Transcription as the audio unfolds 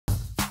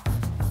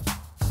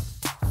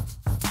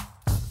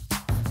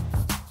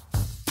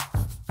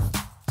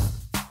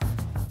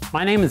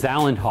My name is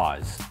Alan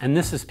Hawse, and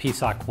this is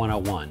PSoC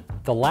 101.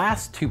 The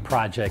last two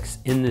projects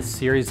in this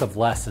series of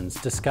lessons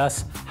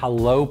discuss how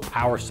low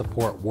power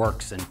support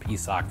works in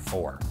PSoC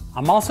 4.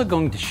 I'm also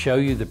going to show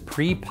you the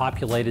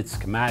pre-populated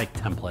schematic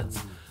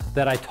templates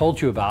that I told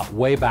you about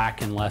way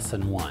back in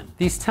lesson 1.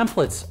 These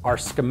templates are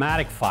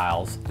schematic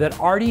files that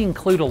already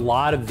include a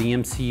lot of the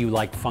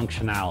MCU-like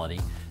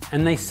functionality,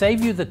 and they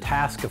save you the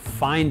task of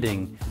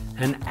finding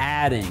and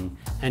adding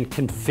and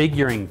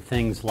configuring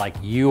things like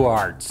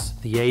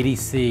UARTs, the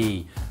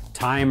ADC,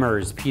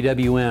 timers,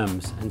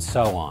 PWMs, and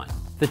so on.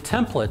 The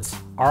templates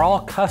are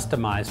all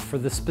customized for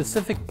the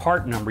specific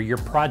part number your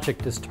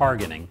project is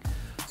targeting,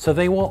 so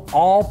they will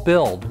all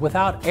build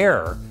without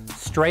error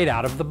straight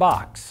out of the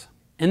box.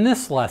 In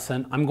this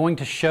lesson, I'm going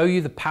to show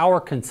you the power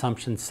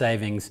consumption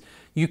savings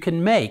you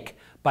can make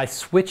by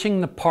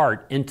switching the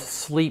part into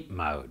sleep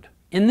mode.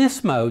 In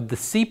this mode, the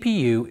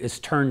CPU is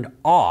turned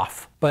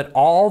off, but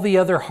all the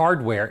other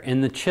hardware in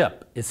the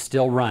chip is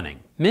still running.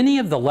 Many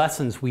of the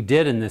lessons we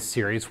did in this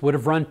series would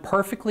have run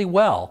perfectly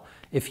well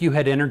if you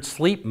had entered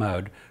sleep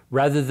mode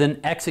rather than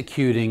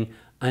executing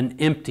an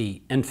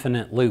empty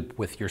infinite loop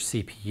with your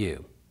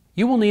CPU.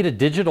 You will need a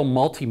digital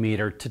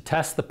multimeter to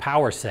test the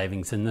power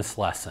savings in this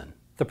lesson.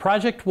 The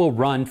project will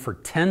run for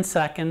 10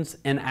 seconds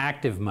in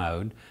active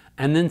mode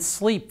and then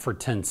sleep for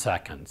 10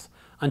 seconds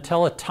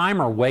until a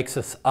timer wakes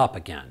us up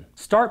again.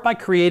 Start by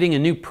creating a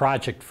new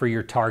project for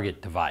your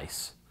target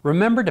device.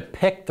 Remember to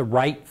pick the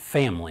right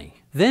family.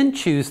 Then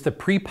choose the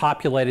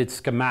pre-populated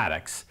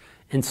schematics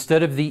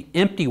instead of the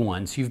empty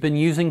ones you've been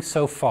using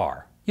so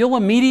far. You'll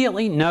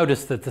immediately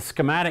notice that the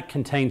schematic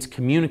contains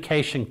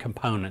communication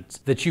components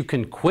that you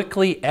can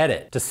quickly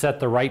edit to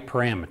set the right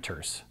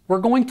parameters. We're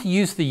going to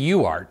use the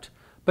UART,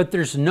 but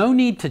there's no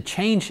need to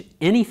change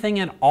anything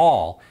at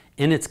all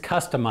in its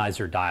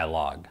customizer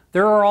dialog.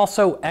 There are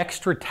also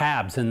extra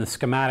tabs in the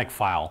schematic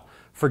file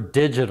for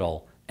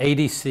digital,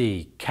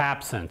 ADC,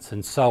 Capsense,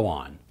 and so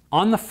on.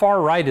 On the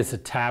far right is a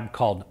tab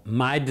called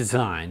My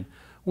Design,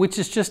 which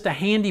is just a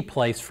handy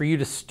place for you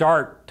to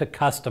start to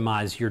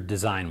customize your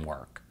design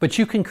work. But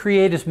you can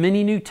create as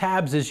many new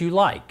tabs as you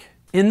like.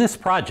 In this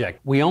project,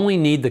 we only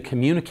need the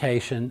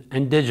communication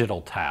and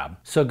digital tab,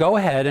 so go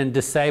ahead and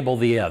disable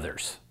the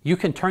others. You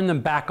can turn them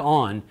back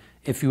on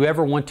if you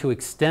ever want to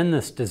extend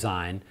this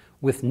design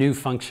with new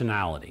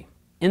functionality.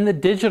 In the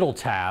digital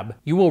tab,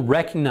 you will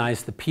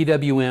recognize the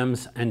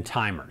PWMs and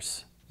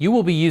timers. You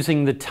will be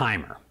using the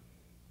timer.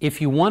 If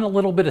you want a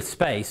little bit of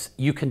space,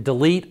 you can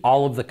delete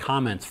all of the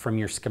comments from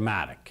your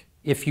schematic.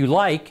 If you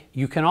like,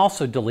 you can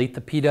also delete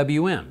the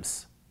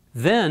PWMs.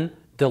 Then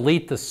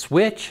delete the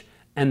switch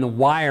and the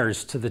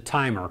wires to the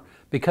timer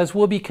because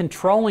we'll be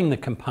controlling the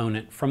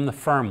component from the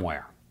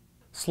firmware.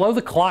 Slow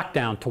the clock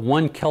down to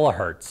 1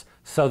 kilohertz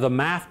so the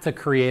math to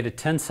create a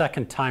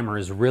 10-second timer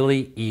is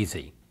really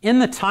easy. In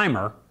the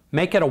timer,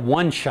 make it a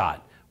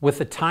one-shot with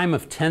a time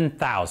of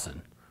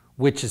 10,000,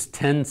 which is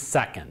 10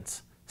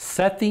 seconds.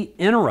 Set the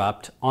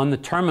interrupt on the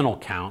terminal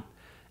count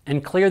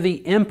and clear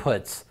the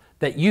inputs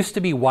that used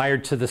to be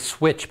wired to the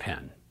switch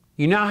pin.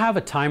 You now have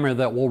a timer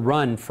that will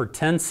run for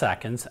 10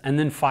 seconds and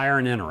then fire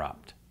an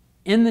interrupt.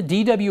 In the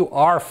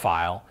DWR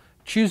file,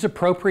 choose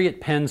appropriate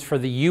pins for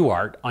the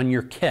UART on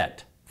your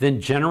kit. Then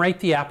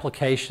generate the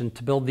application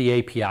to build the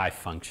API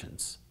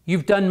functions.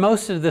 You've done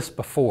most of this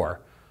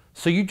before,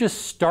 so you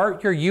just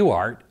start your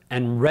UART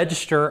and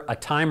register a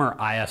Timer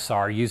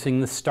ISR using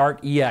the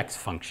startEX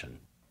function.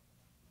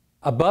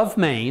 Above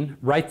main,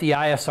 write the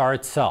ISR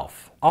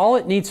itself. All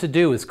it needs to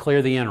do is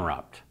clear the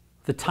interrupt.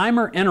 The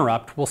timer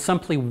interrupt will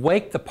simply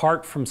wake the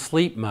part from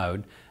sleep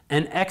mode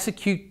and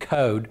execute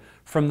code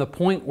from the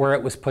point where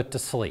it was put to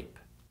sleep.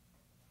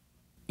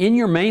 In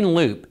your main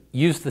loop,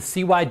 use the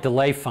CY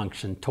delay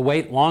function to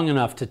wait long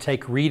enough to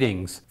take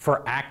readings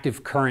for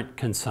active current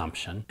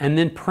consumption, and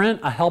then print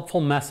a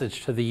helpful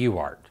message to the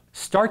UART.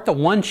 Start the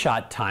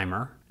one-shot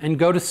timer and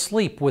go to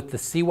sleep with the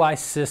CY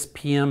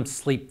PM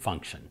sleep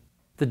function.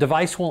 The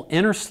device will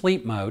enter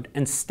sleep mode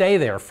and stay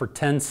there for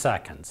 10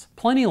 seconds,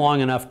 plenty long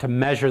enough to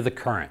measure the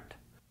current.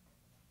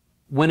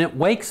 When it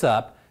wakes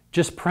up,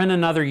 just print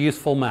another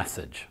useful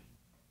message.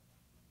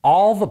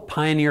 All the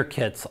Pioneer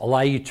kits allow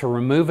you to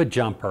remove a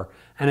jumper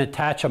and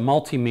attach a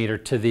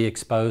multimeter to the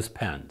exposed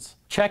pins.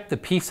 Check the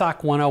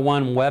PSoC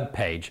 101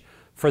 webpage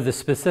for the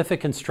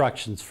specific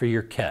instructions for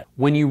your kit.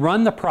 When you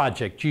run the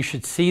project, you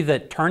should see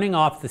that turning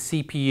off the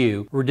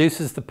CPU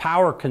reduces the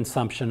power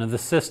consumption of the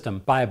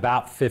system by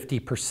about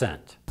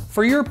 50%.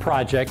 For your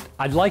project,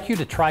 I'd like you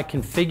to try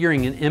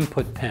configuring an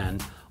input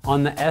pin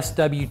on the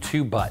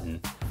SW2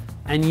 button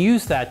and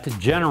use that to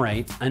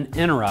generate an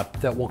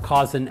interrupt that will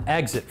cause an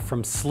exit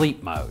from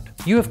sleep mode.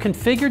 You have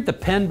configured the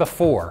pin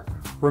before.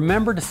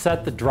 Remember to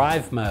set the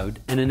drive mode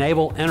and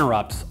enable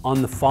interrupts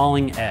on the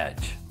falling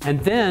edge. And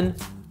then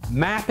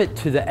map it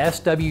to the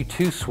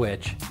SW2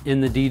 switch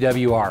in the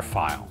DWR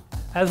file.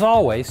 As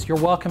always, you're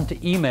welcome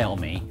to email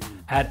me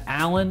at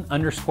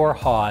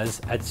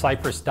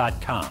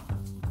alan_hawse@cypress.com.